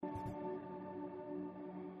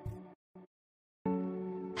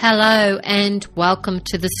Hello and welcome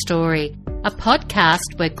to The Story, a podcast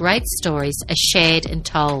where great stories are shared and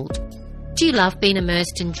told. Do you love being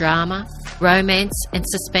immersed in drama, romance and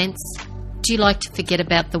suspense? Do you like to forget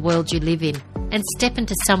about the world you live in and step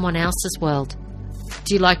into someone else's world?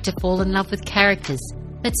 Do you like to fall in love with characters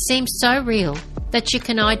that seem so real that you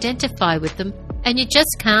can identify with them and you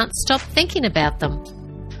just can't stop thinking about them?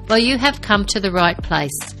 Well, you have come to the right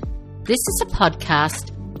place. This is a podcast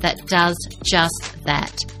that does just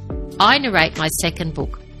that. I narrate my second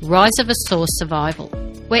book, Rise of a Soar Survival,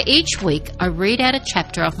 where each week I read out a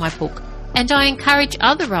chapter of my book and I encourage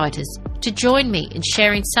other writers to join me in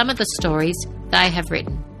sharing some of the stories they have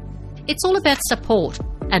written. It's all about support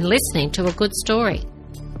and listening to a good story.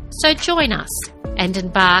 So join us and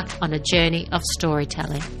embark on a journey of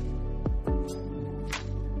storytelling.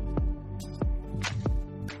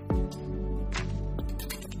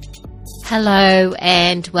 Hello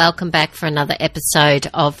and welcome back for another episode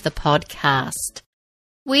of the podcast.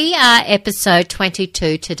 We are episode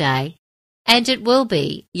 22 today, and it will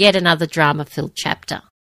be yet another drama-filled chapter.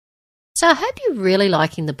 So I hope you're really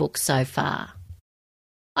liking the book so far.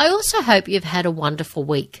 I also hope you've had a wonderful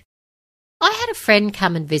week. I had a friend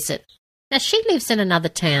come and visit. Now she lives in another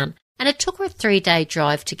town, and it took her a 3-day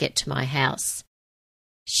drive to get to my house.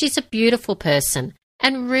 She's a beautiful person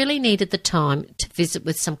and really needed the time to visit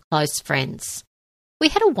with some close friends. We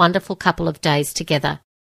had a wonderful couple of days together,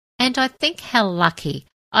 and I think how lucky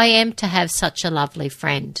I am to have such a lovely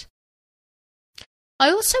friend. I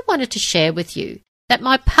also wanted to share with you that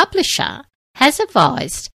my publisher has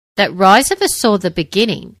advised that Rise of a Soar the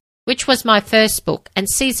Beginning, which was my first book and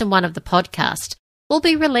season 1 of the podcast, will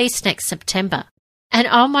be released next September. And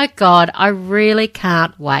oh my God, I really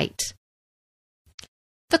can't wait.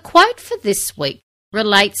 The quote for this week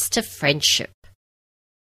relates to friendship.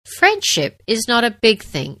 Friendship is not a big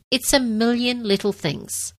thing, it's a million little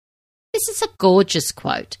things. This is a gorgeous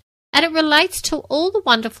quote, and it relates to all the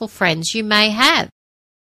wonderful friends you may have.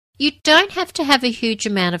 You don't have to have a huge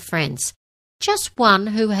amount of friends, just one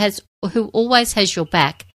who always has your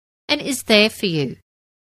back and is there for you.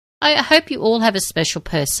 I hope you all have a special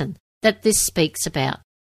person that this speaks about.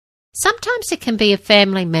 Sometimes it can be a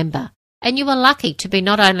family member, and you are lucky to be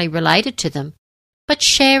not only related to them, but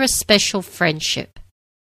share a special friendship.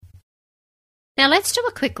 Now let's do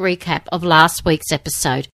a quick recap of last week's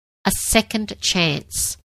episode, A Second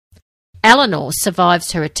Chance. Elenore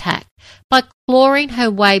survives her attack by clawing her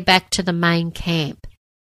way back to the main camp.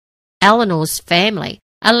 Eleanor's family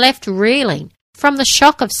are left reeling from the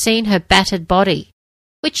shock of seeing her battered body,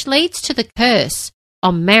 which leads to the curse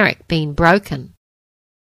on Merrick being broken.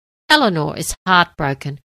 Elenore is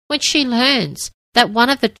heartbroken when she learns that one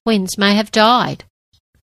of the twins may have died.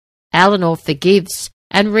 Elenore forgives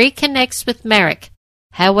and reconnects with Merrick.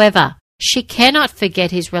 However, she cannot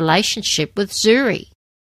forget his relationship with Zuri.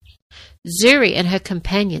 Zuri and her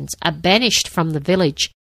companions are banished from the village,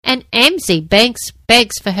 and Amzi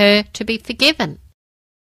begs for her to be forgiven.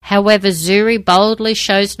 However, Zuri boldly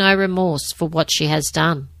shows no remorse for what she has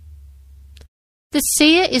done. The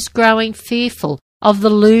seer is growing fearful of the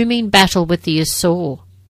looming battle with the Asur,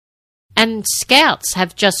 and scouts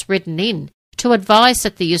have just ridden in to advise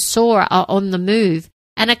that the Asur are on the move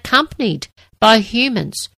and accompanied by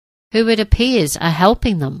humans who it appears are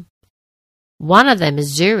helping them. One of them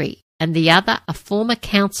is Zuri and the other a former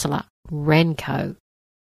counsellor, Renko.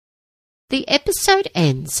 The episode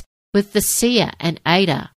ends with the Seer and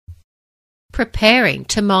Ada preparing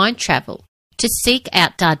to mind travel to seek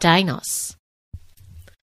out Dardanos.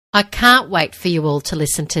 I can't wait for you all to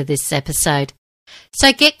listen to this episode.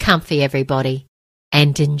 So get comfy, everybody,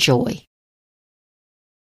 and enjoy.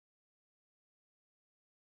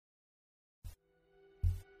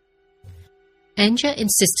 Anja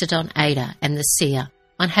insisted on Ada and the seer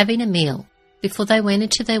on having a meal before they went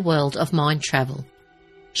into their world of mind travel.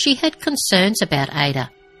 She had concerns about Ada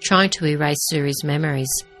trying to erase Zuri's memories,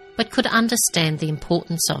 but could understand the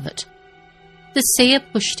importance of it. The seer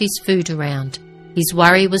pushed his food around. His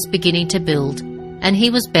worry was beginning to build, and he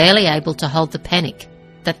was barely able to hold the panic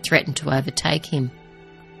that threatened to overtake him.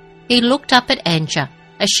 He looked up at Anja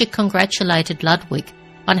as she congratulated Ludwig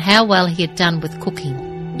on how well he had done with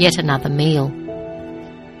cooking yet another meal.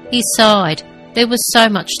 He sighed. There was so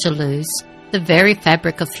much to lose. The very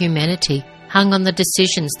fabric of humanity hung on the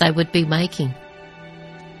decisions they would be making.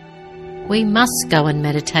 We must go and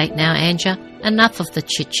meditate now, Anja. Enough of the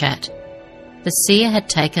chit-chat. The seer had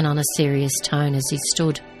taken on a serious tone as he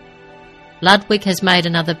stood. Ludwig has made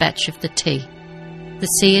another batch of the tea. The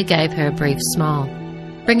seer gave her a brief smile.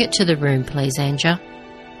 Bring it to the room, please, Anja.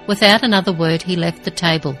 Without another word, he left the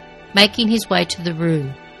table, making his way to the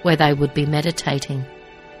room where they would be meditating.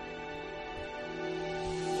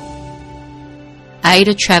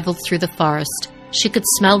 Ada travelled through the forest. She could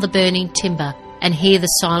smell the burning timber and hear the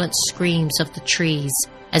silent screams of the trees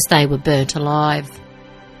as they were burnt alive.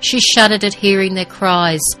 She shuddered at hearing their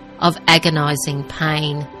cries of agonising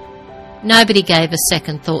pain. Nobody gave a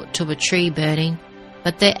second thought to a tree burning,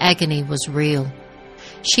 but their agony was real.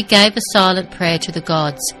 She gave a silent prayer to the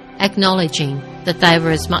gods, acknowledging that they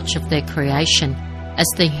were as much of their creation as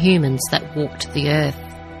the humans that walked the earth.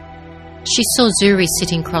 She saw Zuri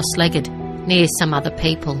sitting cross-legged near some other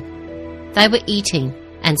people. They were eating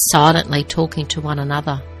and silently talking to one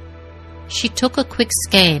another. She took a quick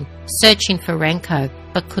scan, searching for Ranko,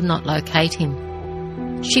 but could not locate him.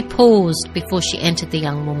 She paused before she entered the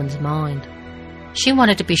young woman's mind. She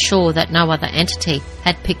wanted to be sure that no other entity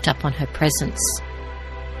had picked up on her presence.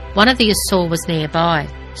 One of the Asur was nearby,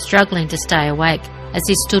 struggling to stay awake as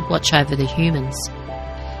he stood watch over the humans.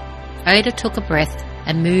 Ada took a breath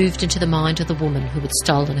and moved into the mind of the woman who had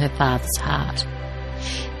stolen her father's heart.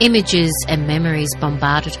 Images and memories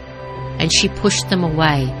bombarded her, and she pushed them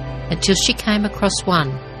away until she came across one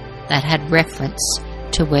that had reference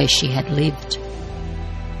to where she had lived.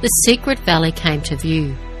 The secret valley came to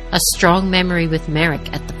view, a strong memory with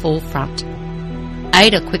Merrick at the forefront.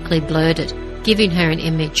 Ada quickly blurred it, giving her an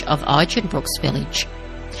image of Eichenbrook's village.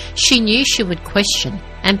 She knew she would question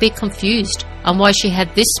and be confused on why she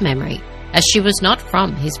had this memory, as she was not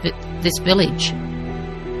from this village.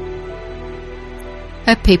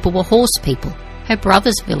 Her people were horse people, her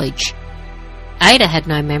brother's village. Ada had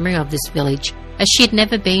no memory of this village, as she had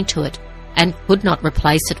never been to it and could not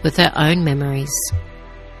replace it with her own memories.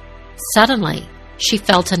 Suddenly, she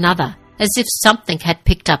felt another, as if something had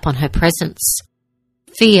picked up on her presence.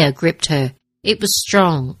 Fear gripped her. It was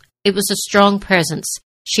strong. It was a strong presence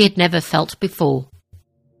she had never felt before.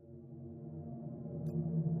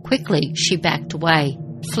 Quickly, she backed away,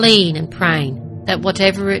 fleeing and praying that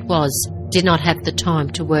whatever it was did not have the time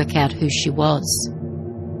to work out who she was.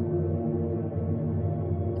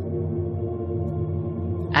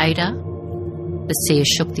 Ada? The seer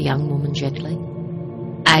shook the young woman gently.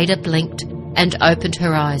 Ada blinked and opened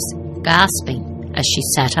her eyes, gasping as she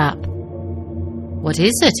sat up. What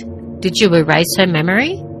is it? Did you erase her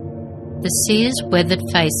memory? The seer's weathered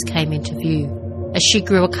face came into view as she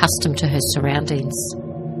grew accustomed to her surroundings.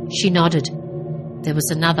 She nodded. There was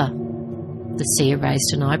another. The seer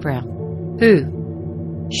raised an eyebrow.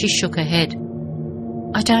 Who? She shook her head.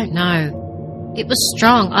 I don't know. It was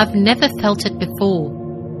strong. I've never felt it before.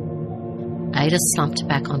 Ada slumped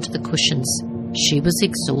back onto the cushions. She was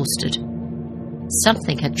exhausted.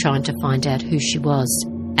 Something had tried to find out who she was,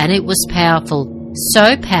 and it was powerful,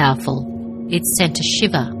 so powerful, it sent a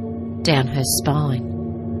shiver down her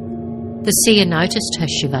spine. The seer noticed her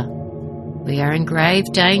shiver. We are in grave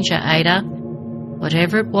danger, Ada.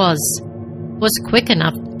 Whatever it was quick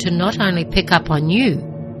enough to not only pick up on you,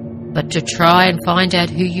 but to try and find out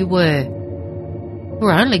who you were.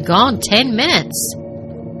 We're only gone 10 minutes.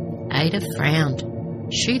 Ada frowned.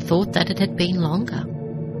 She thought that it had been longer.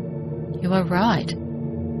 You are right.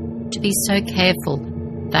 To be so careful.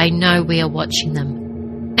 They know we are watching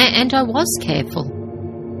them. And I was careful.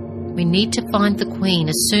 We need to find the Queen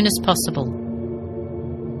as soon as possible.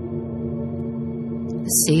 The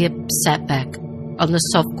seer sat back on the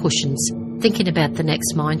soft cushions, thinking about the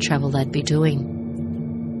next mind travel they'd be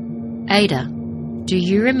doing. Ada, do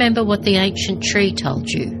you remember what the ancient tree told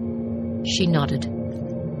you? She nodded.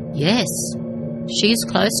 Yes, she is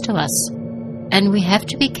close to us, and we have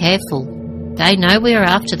to be careful. They know we are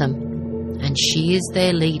after them, and she is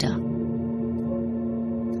their leader.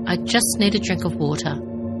 I just need a drink of water,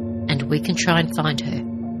 and we can try and find her.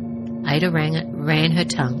 Ada ran her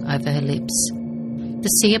tongue over her lips. The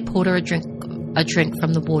seer poured her a drink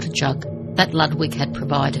from the water jug that Ludwig had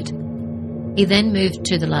provided. He then moved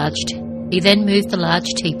the large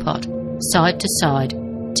teapot side to side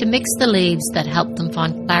to mix the leaves that helped them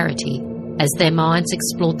find clarity as their minds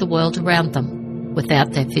explored the world around them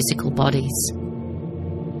without their physical bodies.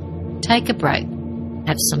 Take a break.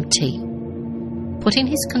 Have some tea. Putting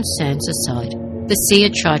his concerns aside, the seer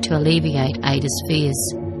tried to alleviate Ada's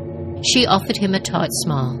fears. She offered him a tight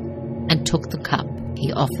smile and took the cup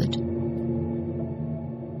he offered.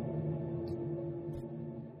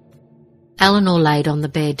 Elenore laid on the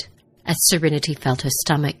bed as Serenity felt her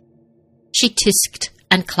stomach. She tisked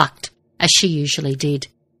and clucked as she usually did,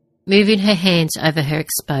 moving her hands over her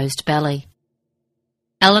exposed belly.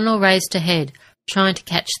 Elenore raised her head, trying to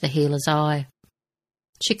catch the healer's eye.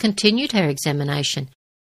 She continued her examination,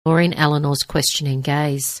 ignoring Eleanor's questioning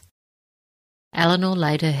gaze. Elenore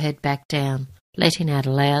laid her head back down, letting out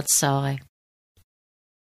a loud sigh.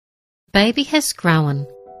 Baby has grown,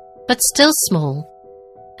 but still small,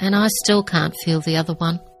 and I still can't feel the other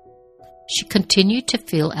one." She continued to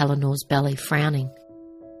feel Eleanor's belly frowning.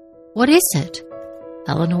 "What is it?"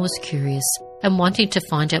 Elenore was curious and wanting to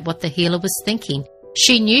find out what the healer was thinking.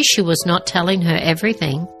 She knew she was not telling her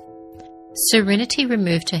everything. Serenity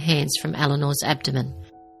removed her hands from Eleanor's abdomen,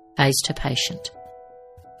 faced her patient.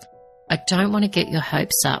 "I don't want to get your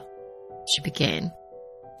hopes up," she began.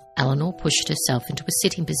 Elenore pushed herself into a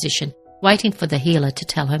sitting position, waiting for the healer to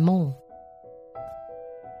tell her more.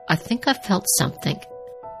 "I think I felt something,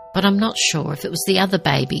 but I'm not sure if it was the other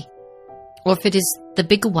baby or if it is the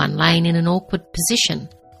bigger one laying in an awkward position.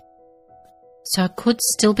 So I could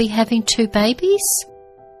still be having 2 babies?"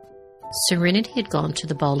 Serenity had gone to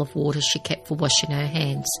the bowl of water she kept for washing her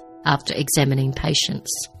hands after examining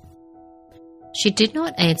patients. She did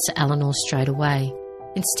not answer Elenore straight away.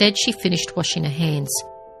 Instead, she finished washing her hands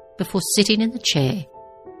before sitting in the chair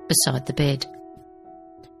beside the bed.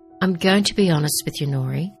 "I'm going to be honest with you,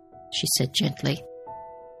 Nori," she said gently.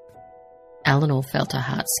 Elenore felt her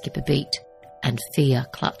heart skip a beat and fear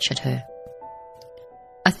clutch at her.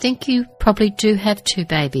 "I think you probably do have 2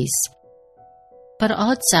 babies, but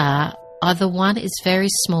odds are either one is very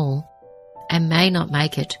small and may not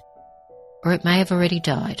make it, or it may have already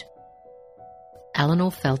died."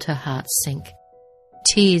 Elenore felt her heart sink.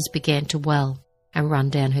 Tears began to well and run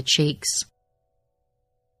down her cheeks.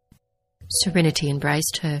 Serenity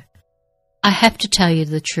embraced her. "I have to tell you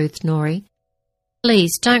the truth, Nori.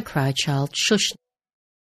 Please don't cry, child. Shush."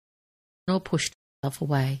 Elenore pushed herself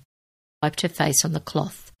away, wiped her face on the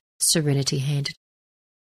cloth Serenity handed.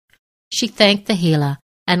 She thanked the healer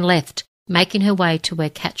and left, making her way to where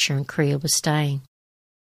Katja and Kriya were staying.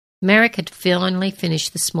 Merrick had finally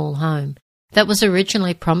finished the small home that was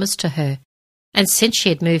originally promised to her, and since she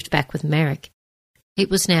had moved back with Merrick, it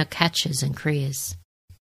was now Katja's and Kriya's.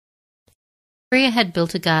 Kriya had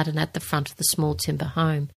built a garden at the front of the small timber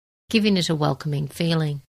home, giving it a welcoming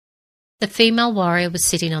feeling. The female warrior was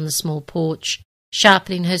sitting on the small porch,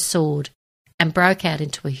 sharpening her sword, and broke out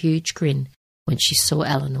into a huge grin when she saw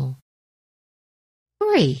Elenore.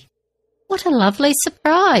 "Nori, what a lovely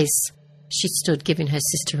surprise!" She stood giving her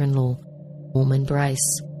sister-in-law a warm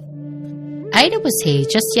embrace. "Ada was here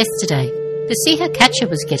just yesterday to see how Katja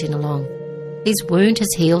was getting along. His wound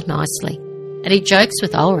has healed nicely, and he jokes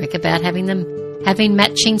with Ulrich about having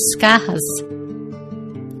matching scars.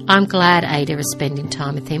 I'm glad Ada is spending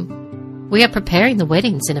time with him. We are preparing the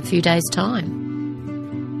weddings in a few days'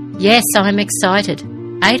 time. Yes, I'm excited.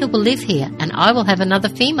 Ada will live here, and I will have another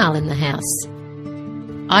female in the house.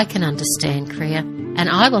 I can understand, Kriya, and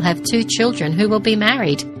I will have 2 children who will be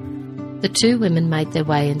married." The 2 women made their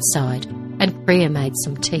way inside, and Kriya made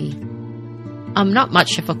some tea. "I'm not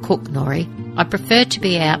much of a cook, Nori. I prefer to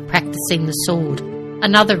be out practicing the sword.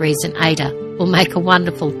 Another reason Ada will make a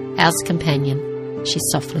wonderful house companion," she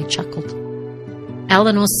softly chuckled.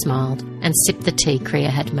 Elenore smiled and sipped the tea Kriya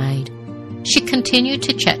had made. She continued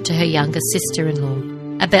to chat to her younger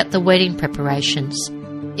sister-in-law about the wedding preparations.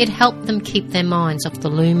 It helped them keep their minds off the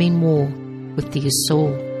looming war with the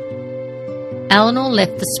Asur. Elenore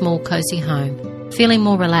left the small cosy home, feeling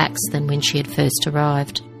more relaxed than when she had first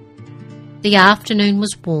arrived. The afternoon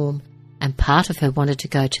was warm, and part of her wanted to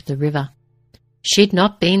go to the river. She'd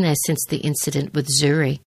not been there since the incident with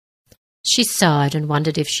Zuri. She sighed and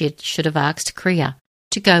wondered if she should have asked Kriya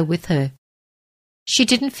to go with her. She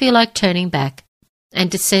didn't feel like turning back and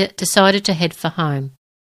decided to head for home.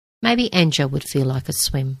 Maybe Anja would feel like a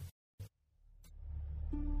swim.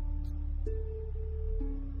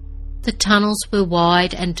 The tunnels were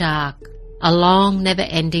wide and dark, a long,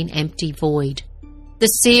 never-ending empty void. The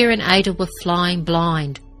Seer and Ada were flying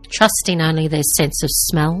blind, trusting only their sense of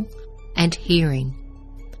smell and hearing.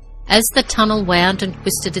 As the tunnel wound and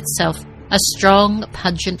twisted itself, a strong,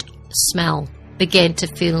 pungent smell began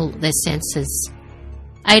to fill their senses.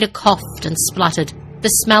 Ada coughed and spluttered. The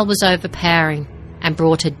smell was overpowering and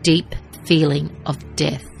brought a deep feeling of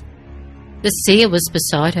death. The Seer was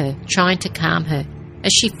beside her, trying to calm her,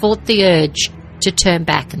 as she fought the urge to turn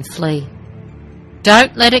back and flee.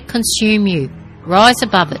 "Don't let it consume you. Rise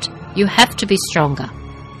above it. You have to be stronger."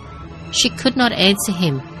 She could not answer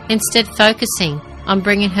him, instead focusing on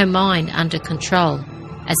bringing her mind under control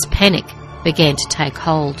as panic began to take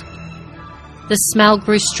hold. The smell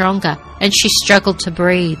grew stronger and she struggled to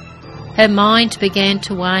breathe. Her mind began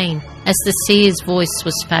to wane as the Seer's voice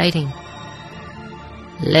was fading.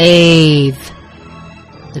 "Leave!"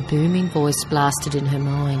 The booming voice blasted in her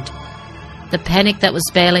mind. The panic that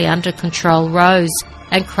was barely under control rose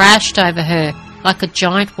and crashed over her like a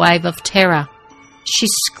giant wave of terror. She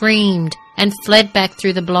screamed and fled back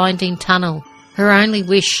through the blinding tunnel, her only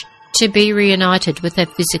wish to be reunited with her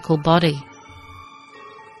physical body.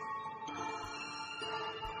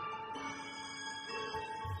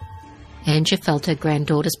 Angela felt her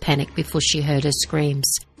granddaughter's panic before she heard her screams.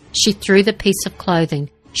 She threw the piece of clothing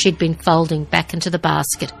she'd been folding back into the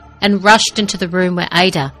basket and rushed into the room where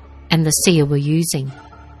Ada and the seer were using.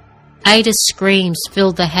 Ada's screams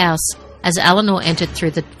filled the house as Elenore entered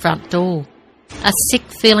through the front door. A sick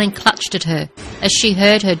feeling clutched at her as she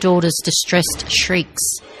heard her daughter's distressed shrieks.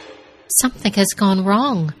 Something has gone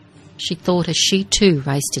wrong, she thought as she too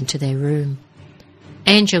raced into their room.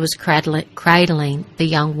 Angela was cradling the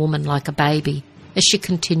young woman like a baby as she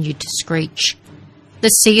continued to screech. The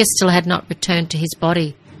seer still had not returned to his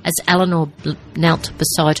body as Elenore knelt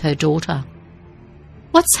beside her daughter.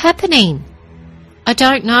 "What's happening?" "I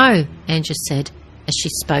don't know," Angela said as she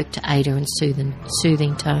spoke to Ada in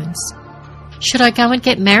soothing tones. "Should I go and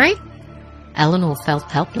get married?" Elenore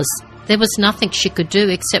felt helpless. There was nothing she could do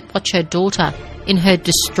except watch her daughter in her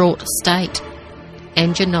distraught state.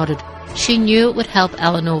 Angela nodded. She knew it would help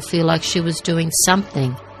Elenore feel like she was doing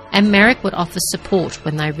something, and Merrick would offer support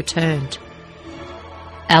when they returned.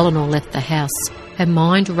 Elenore left the house, her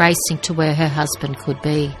mind racing to where her husband could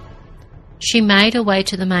be. She made her way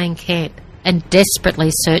to the main camp and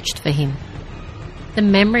desperately searched for him. The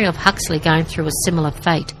memory of Huxley going through a similar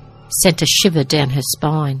fate sent a shiver down her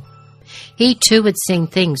spine. He too had seen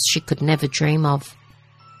things she could never dream of.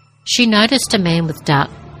 She noticed a man with dark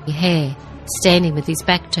hair standing with his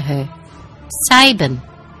back to her. Sabin.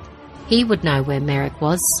 He would know where Merrick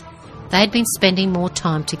was. They'd been spending more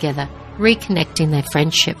time together, reconnecting their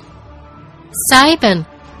friendship. "Sabin!"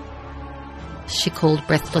 she called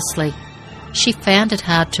breathlessly. She found it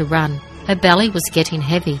hard to run. Her belly was getting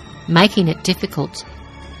heavy, making it difficult.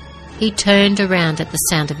 He turned around at the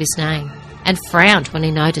sound of his name and frowned when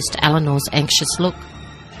he noticed Eleanor's anxious look.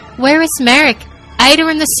 "Where is Merrick? Ada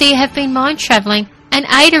and the seer have been mind-travelling, and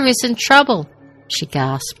Ada is in trouble," she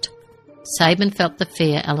gasped. Sabin felt the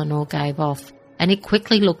fear Elenore gave off, and he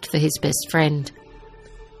quickly looked for his best friend.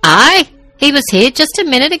 "Aye, he was here just a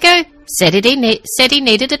minute ago. Said he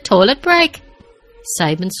needed a toilet break."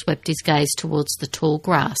 Sabin swept his gaze towards the tall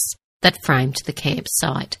grass that framed the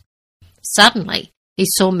campsite. Suddenly, he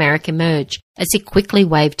saw Merrick emerge as he quickly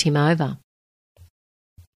waved him over.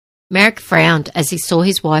 Merrick frowned as he saw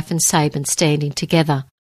his wife and Sabin standing together,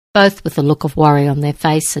 both with a look of worry on their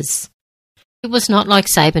faces. It was not like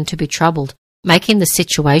Sabin to be troubled, making the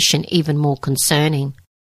situation even more concerning.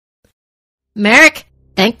 "Merrick,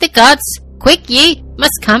 thank the gods! Quick ye,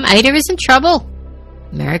 must come, Ada is in trouble!"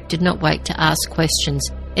 Merrick did not wait to ask questions.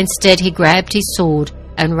 Instead, he grabbed his sword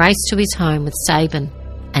and raced to his home with Sabin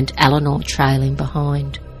and Elenore trailing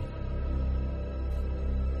behind.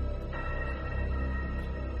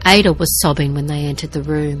 Ada was sobbing when they entered the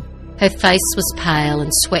room. Her face was pale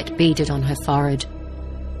and sweat beaded on her forehead.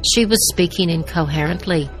 She was speaking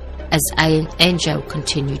incoherently as Angel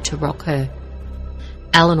continued to rock her.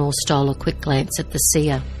 Elenore stole a quick glance at the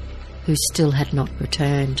seer, who still had not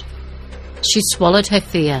returned. She swallowed her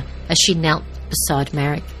fear as she knelt beside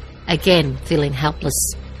Merrick, again feeling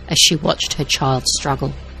helpless as she watched her child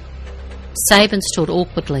struggle. Sabin stood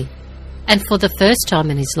awkwardly, and for the first time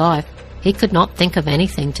in his life, he could not think of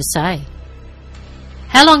anything to say.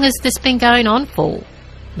 "How long has this been going on for?"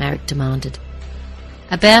 Merrick demanded.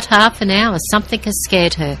 "About half an hour. Something has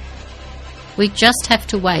scared her. We just have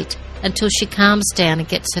to wait until she calms down and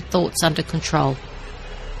gets her thoughts under control."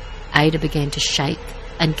 Ada began to shake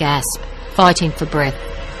and gasp, fighting for breath.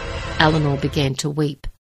 Elenore began to weep.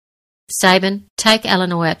 "Sabin, take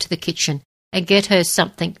Elenore out to the kitchen and get her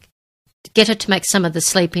to make some of the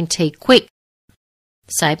sleeping tea, quick!"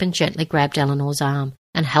 Sabin gently grabbed Eleanor's arm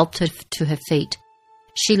and helped her to her feet.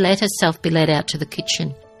 She let herself be led out to the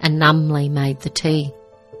kitchen and numbly made the tea.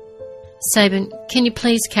 "Sabin, can you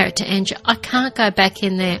please carry it to Angela? I can't go back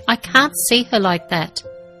in there. I can't see her like that."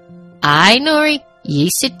 "Aye, Nori, ye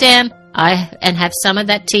sit down and have some of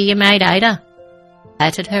that tea you made, Ada."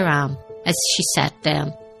 Patted her arm as she sat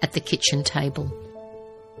down at the kitchen table.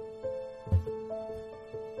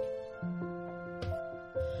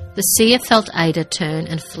 The seer felt Ada turn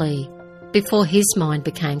and flee before his mind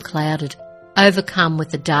became clouded, overcome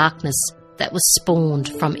with the darkness that was spawned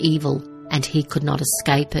from evil, and he could not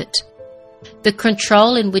escape it. The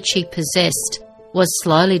control in which he possessed was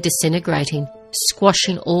slowly disintegrating,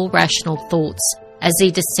 squashing all rational thoughts as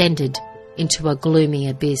he descended into a gloomy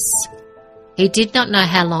abyss. He did not know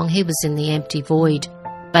how long he was in the empty void,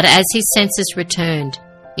 but as his senses returned,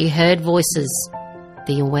 he heard voices,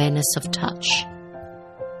 the awareness of touch.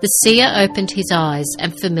 The seer opened his eyes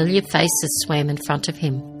and familiar faces swam in front of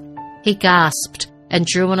him. He gasped and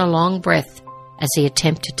drew in a long breath as he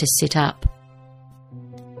attempted to sit up.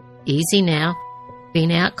 "Easy now.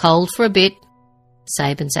 Been out cold for a bit."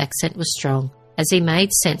 Sabin's accent was strong as he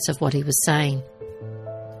made sense of what he was saying.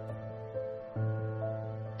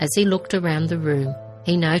 As he looked around the room,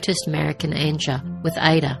 he noticed Merrick and Anja with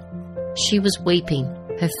Ada. She was weeping,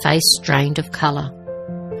 her face strained of colour.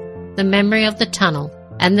 The memory of the tunnel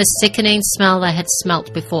and the sickening smell they had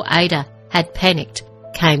smelt before Ada had panicked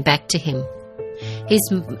came back to him. His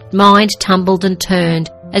mind tumbled and turned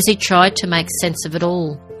as he tried to make sense of it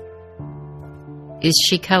all. Is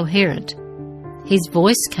she coherent? His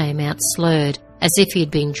voice came out slurred, as if he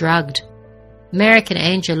had been drugged. Merrick and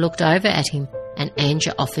Anja looked over at him, and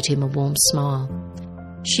Anja offered him a warm smile.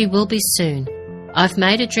 She will be soon. I've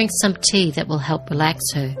made her drink some tea that will help relax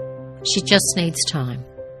her. She just needs time.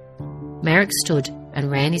 Merrick stood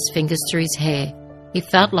and ran his fingers through his hair. He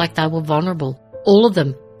felt like they were vulnerable, all of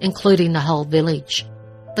them, including the whole village.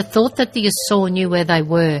 The thought that the Asur knew where they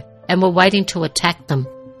were and were waiting to attack them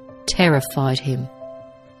terrified him.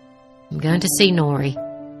 I'm going to see Nori.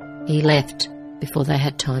 He left before they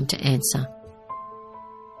had time to answer.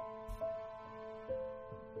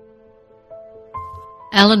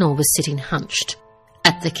 Elenore was sitting hunched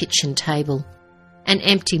at the kitchen table, an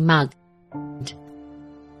empty mug.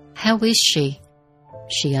 How is she?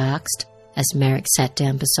 She asked as Merrick sat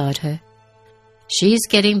down beside her. She is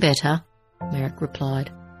getting better, Merrick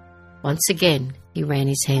replied. Once again, he ran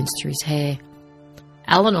his hands through his hair.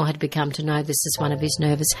 Elenore had become to know this as one of his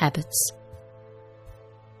nervous habits.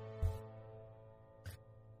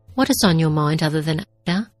 What is on your mind other than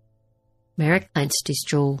Ada? Merrick clenched his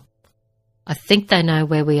jaw. I think they know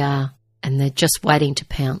where we are, and they're just waiting to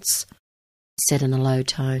pounce, he said in a low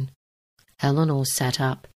tone. Elenore sat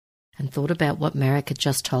up and thought about what Merrick had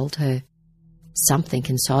just told her. Something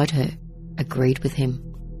inside her agreed with him.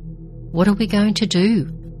 What are we going to do?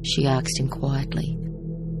 She asked him quietly.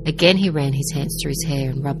 Again he ran his hands through his hair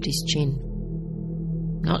and rubbed his chin.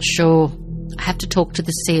 Not sure. I have to talk to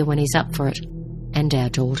the Seer when he's up for it, and our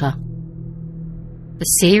daughter. The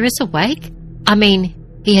Seer is awake? I mean,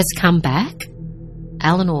 he has come back?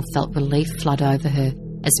 Elenore felt relief flood over her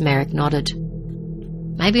as Merrick nodded.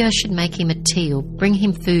 Maybe I should make him a tea or bring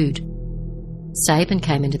him food. Sabin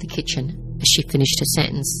came into the kitchen as she finished her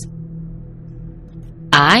sentence.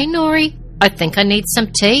 Aye, Nori, I think I need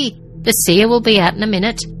some tea. The Seer will be out in a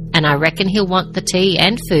minute, and I reckon he'll want the tea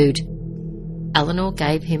and food. Elenore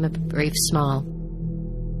gave him a brief smile.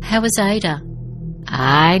 How is Ada?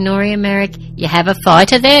 Aye, Nori and Merrick, you have a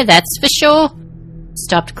fighter there, that's for sure.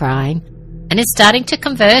 Stopped crying, and is starting to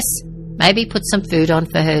converse. Maybe put some food on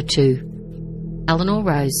for her too. Elenore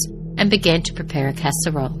rose and began to prepare a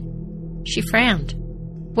casserole. She frowned.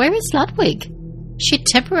 Where is Ludwig? She had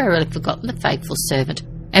temporarily forgotten the faithful servant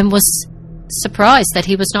and was surprised that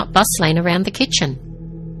he was not bustling around the kitchen.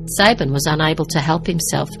 Sabin was unable to help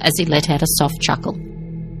himself as he let out a soft chuckle.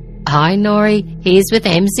 Hi, Nori, here's with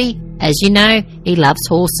Emsy. As you know, he loves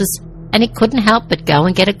horses, and he couldn't help but go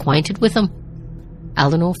and get acquainted with them.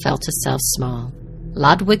 Elenore felt herself smile.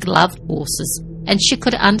 Ludwig loved horses, and she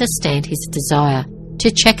could understand his desire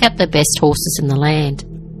to check out the best horses in the land.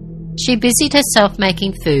 She busied herself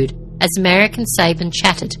making food as Merrick and Sabin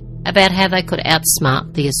chatted about how they could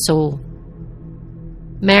outsmart the Asur.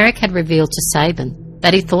 Merrick had revealed to Sabin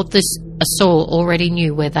that he thought the Asur already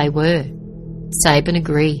knew where they were. Sabin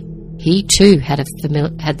agreed. He too had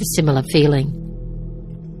the similar feeling.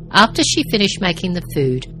 After she finished making the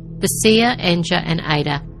food, the Seer, Anja and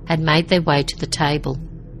Ada had made their way to the table.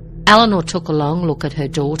 Elenore took a long look at her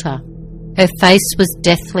daughter. Her face was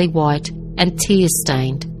deathly white and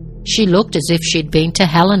tear-stained. She looked as if she'd been to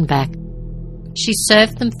hell and back. She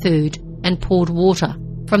served them food and poured water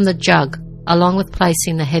from the jug, along with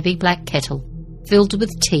placing the heavy black kettle filled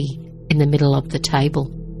with tea in the middle of the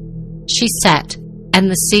table. She sat, and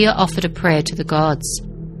the Seer offered a prayer to the gods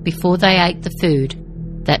before they ate the food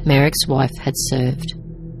that Merrick's wife had served.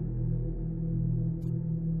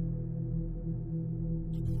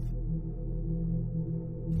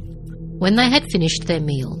 When they had finished their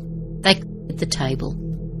meal, they cleared the table.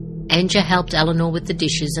 Anja helped Elenore with the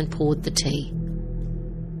dishes and poured the tea.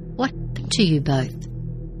 What happened to you both?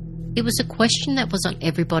 It was a question that was on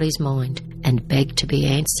everybody's mind and begged to be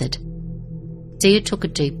answered. Seer took a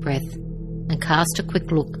deep breath and cast a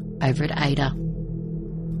quick look over at Ada.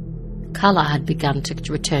 Colour had begun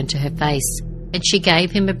to return to her face, and she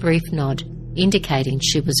gave him a brief nod, indicating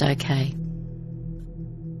she was okay.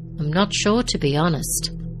 I'm not sure, to be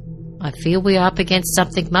honest. I feel we are up against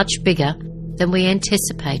something much bigger than we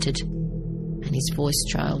anticipated. And his voice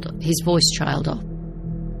trailed off.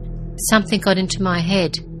 Something got into my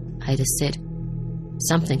head, Ada said.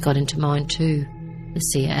 Something got into mine too, the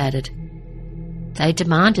Seer added. They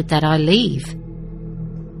demanded that I leave.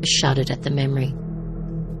 I shuddered at the memory.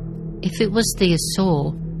 If it was the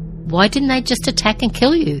Asur, why didn't they just attack and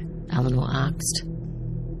kill you? Elenore asked.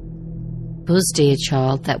 Because, dear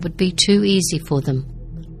child, that would be too easy for them.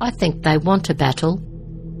 I think they want a battle.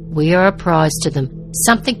 We are a prize to them,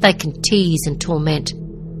 something they can tease and torment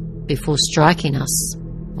before striking us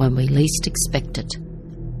when we least expect it,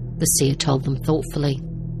 the seer told them thoughtfully.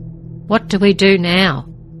 What do we do now?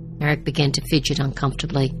 Merrick began to fidget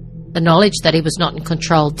uncomfortably. The knowledge that he was not in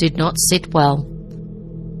control did not sit well.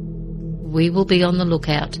 We will be on the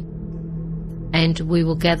lookout, and we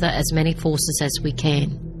will gather as many forces as we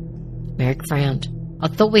can. Merrick frowned. I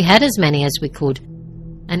thought we had as many as we could.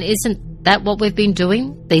 And isn't that what we've been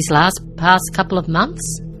doing these past couple of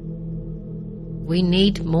months? We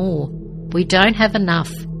need more. We don't have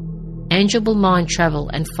enough. Angel will mind travel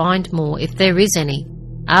and find more if there is any.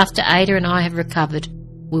 After Ada and I have recovered,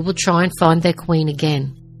 we will try and find their queen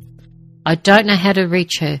again. I don't know how to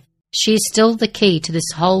reach her. She is still the key to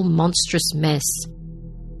this whole monstrous mess.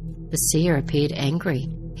 The seer appeared angry.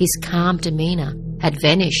 His calm demeanour had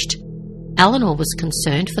vanished. Elenore was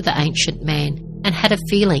concerned for the ancient man and had a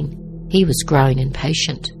feeling he was growing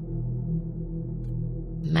impatient.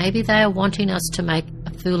 Maybe they are wanting us to make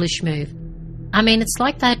a foolish move. I mean, it's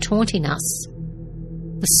like they're taunting us.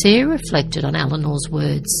 The seer reflected on Eleanor's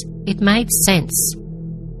words. It made sense.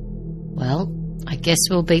 Well, I guess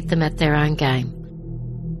we'll beat them at their own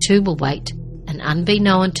game. Two will wait, and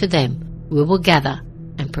unbeknown to them, we will gather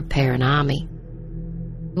and prepare an army.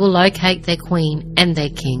 We will locate their queen and their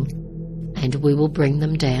king, and we will bring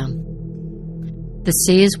them down. The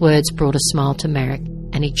seer's words brought a smile to Merrick,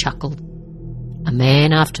 and he chuckled. A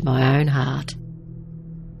man after my own heart.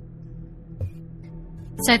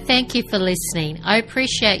 So thank you for listening. I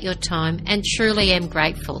appreciate your time and truly am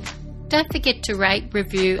grateful. Don't forget to rate,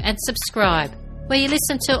 review and subscribe where you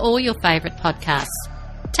listen to all your favourite podcasts.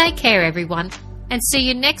 Take care, everyone, and see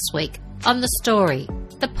you next week on The Story,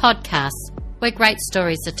 the podcast where great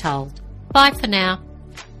stories are told. Bye for now.